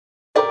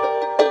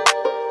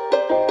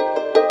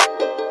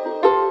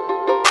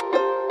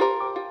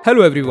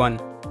Hello everyone.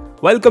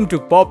 Welcome to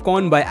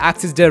Popcorn by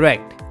Axis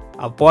Direct,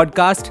 a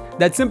podcast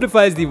that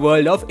simplifies the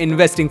world of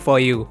investing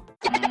for you.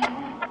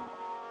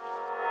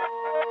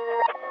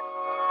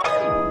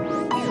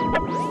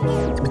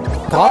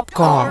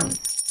 Popcorn.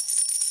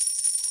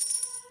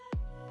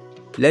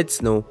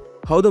 Let's know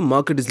how the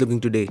market is looking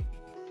today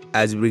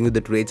as we bring you the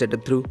trade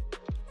setup through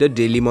the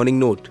daily morning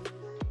note.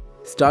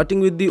 Starting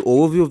with the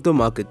overview of the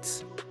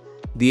markets.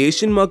 The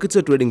Asian markets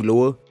are trading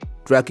lower,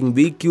 tracking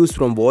weak cues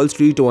from Wall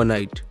Street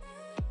overnight.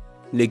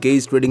 Nikkei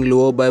is trading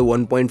lower by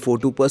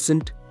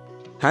 1.42%,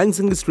 Hang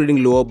Seng is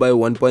trading lower by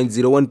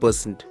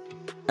 1.01%,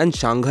 and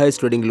Shanghai is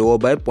trading lower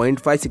by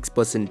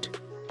 0.56%.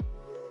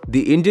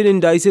 The Indian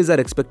indices are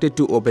expected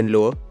to open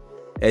lower.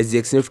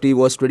 SGX Nifty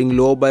was trading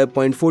lower by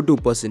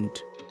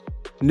 0.42%.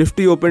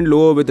 Nifty opened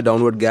lower with a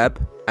downward gap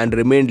and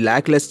remained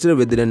lackluster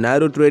within a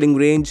narrow trading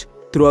range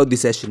throughout the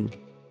session.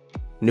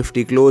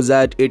 Nifty closed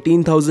at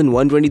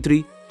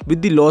 18,123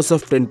 with the loss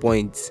of 10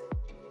 points.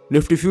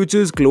 Nifty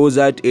futures closed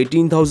at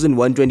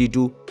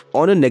 18,122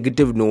 on a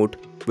negative note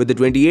with a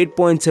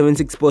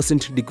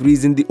 28.76%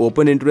 decrease in the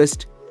open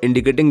interest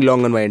indicating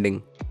long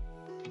unwinding.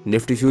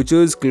 Nifty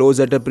futures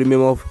closed at a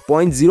premium of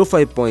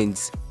 0.05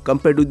 points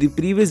compared to the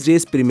previous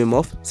day's premium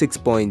of 6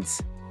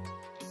 points.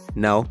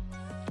 Now,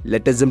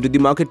 let us jump to the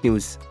market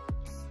news.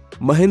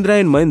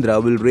 Mahindra &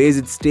 Mahindra will raise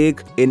its stake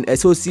in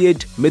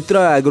associate Mitra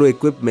Agro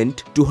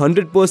Equipment to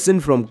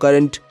 100% from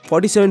current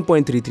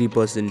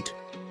 47.33%.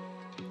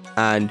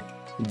 And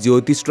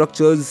Jyoti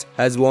Structures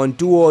has won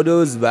 2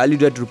 orders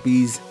valued at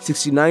Rs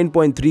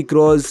 69.3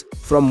 crores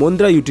from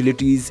Mundra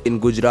Utilities in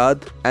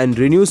Gujarat and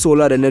Renew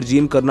Solar Energy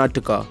in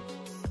Karnataka.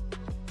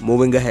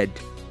 Moving ahead,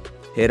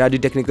 here are the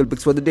technical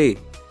picks for the day.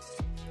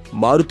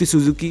 Maruti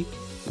Suzuki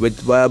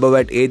with buy above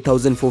at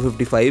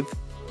 8,455,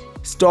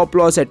 stop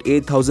loss at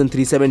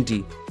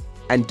 8,370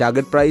 and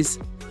target price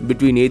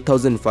between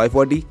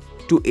 8,540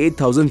 to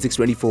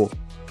 8,624.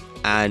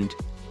 And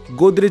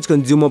Godrej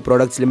Consumer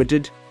Products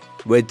Limited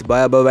with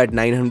buy above at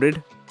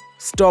 900,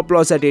 stop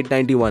loss at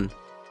 891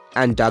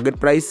 and target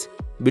price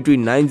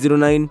between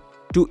 909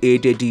 to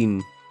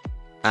 818.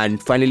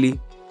 And finally,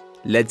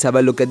 let's have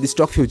a look at the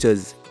stock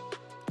futures.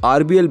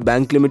 RBL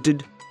Bank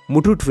Limited,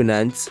 Muthoot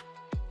Finance,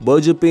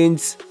 Berger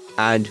Paints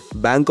and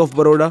Bank of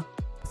Baroda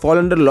fall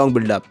under long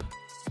build-up,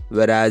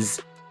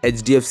 whereas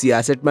HDFC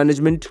Asset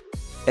Management,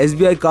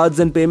 SBI Cards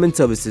and Payment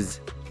Services,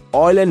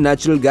 Oil and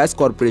Natural Gas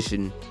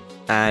Corporation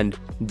and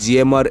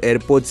GMR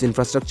Airports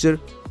Infrastructure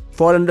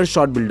fall under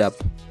short build-up.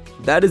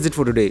 That is it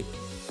for today.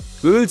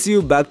 We will see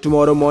you back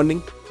tomorrow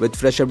morning with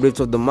fresh updates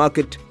of the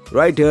market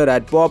right here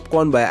at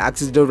Popcorn by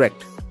Axis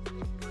Direct.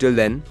 Till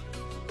then,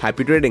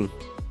 happy trading.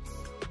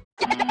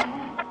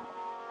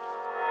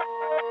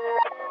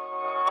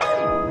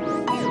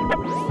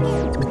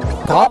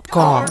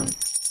 Popcorn.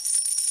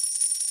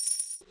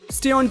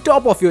 Stay on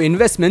top of your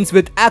investments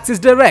with Axis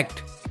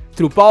Direct.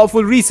 Through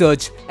powerful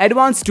research,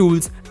 advanced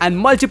tools, and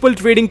multiple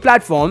trading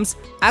platforms,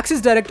 Axis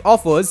Direct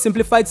offers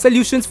simplified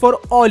solutions for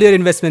all your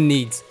investment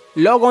needs.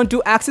 Log on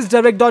to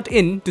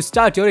axisdirect.in to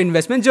start your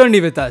investment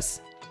journey with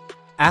us.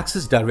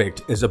 Axis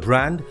Direct is a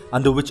brand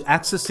under which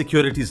Axis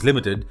Securities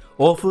Limited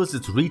offers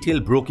its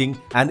retail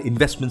broking and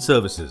investment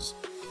services.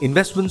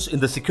 Investments in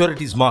the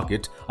securities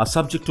market are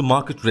subject to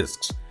market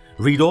risks.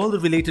 Read all the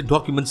related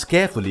documents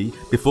carefully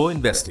before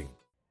investing.